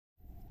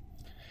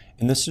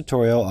In this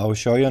tutorial, I will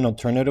show you an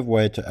alternative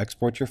way to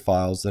export your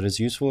files that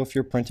is useful if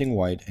you're printing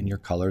white and your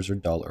colors are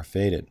dull or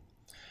faded.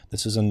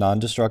 This is a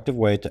non-destructive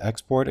way to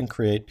export and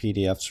create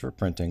PDFs for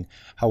printing,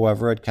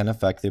 however it can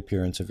affect the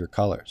appearance of your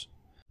colors.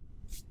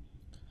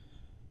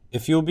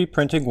 If you will be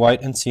printing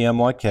white and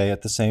CMYK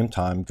at the same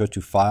time, go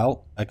to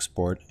File,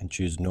 Export, and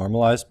choose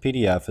Normalized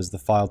PDF as the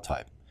file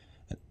type.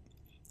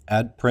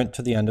 Add Print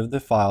to the end of the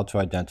file to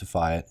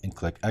identify it and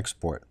click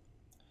Export.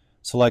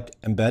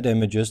 Select Embed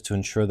Images to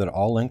ensure that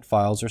all linked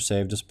files are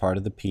saved as part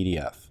of the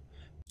PDF.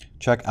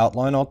 Check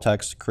Outline All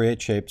Text to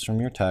create shapes from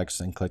your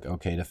text and click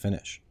OK to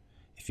finish.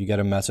 If you get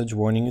a message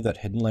warning you that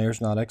hidden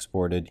layers not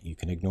exported, you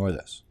can ignore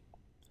this.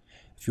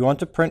 If you want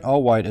to print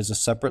all white as a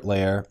separate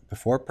layer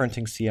before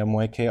printing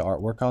CMYK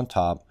artwork on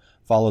top,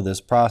 follow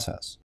this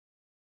process.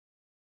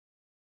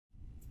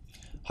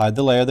 Hide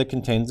the layer that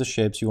contains the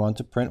shapes you want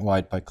to print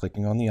white by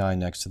clicking on the eye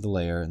next to the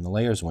layer in the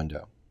Layers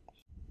window.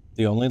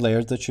 The only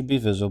layers that should be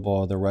visible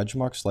are the Reg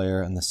Marks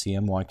layer and the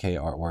CMYK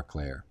artwork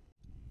layer.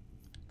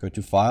 Go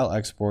to File,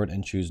 Export,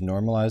 and choose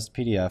Normalized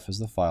PDF as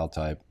the file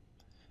type.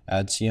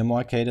 Add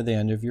CMYK to the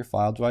end of your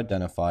file to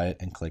identify it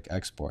and click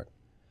Export.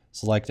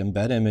 Select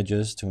Embed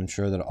Images to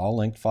ensure that all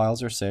linked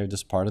files are saved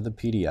as part of the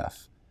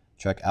PDF.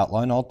 Check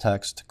Outline All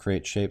Text to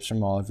create shapes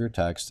from all of your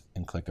text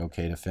and click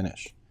OK to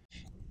finish.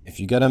 If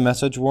you get a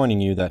message warning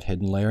you that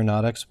hidden layer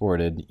not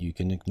exported, you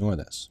can ignore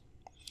this.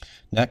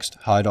 Next,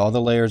 hide all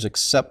the layers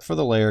except for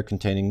the layer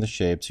containing the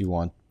shapes you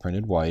want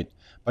printed white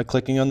by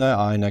clicking on the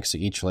eye next to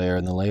each layer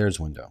in the Layers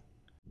window.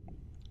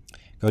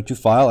 Go to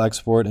File,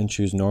 Export, and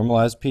choose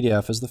Normalized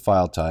PDF as the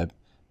file type.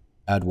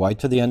 Add white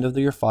to the end of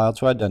your file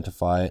to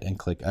identify it and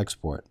click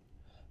Export.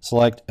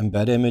 Select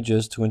Embed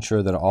Images to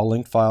ensure that all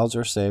linked files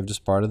are saved as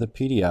part of the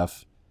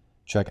PDF.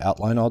 Check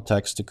Outline All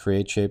Text to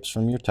create shapes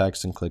from your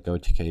text and click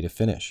OK to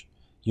finish.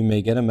 You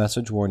may get a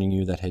message warning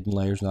you that hidden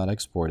layers not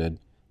exported.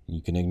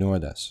 You can ignore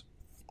this.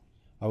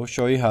 I will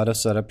show you how to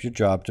set up your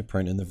job to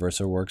print in the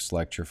VersaWorks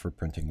lecture for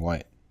printing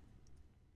white.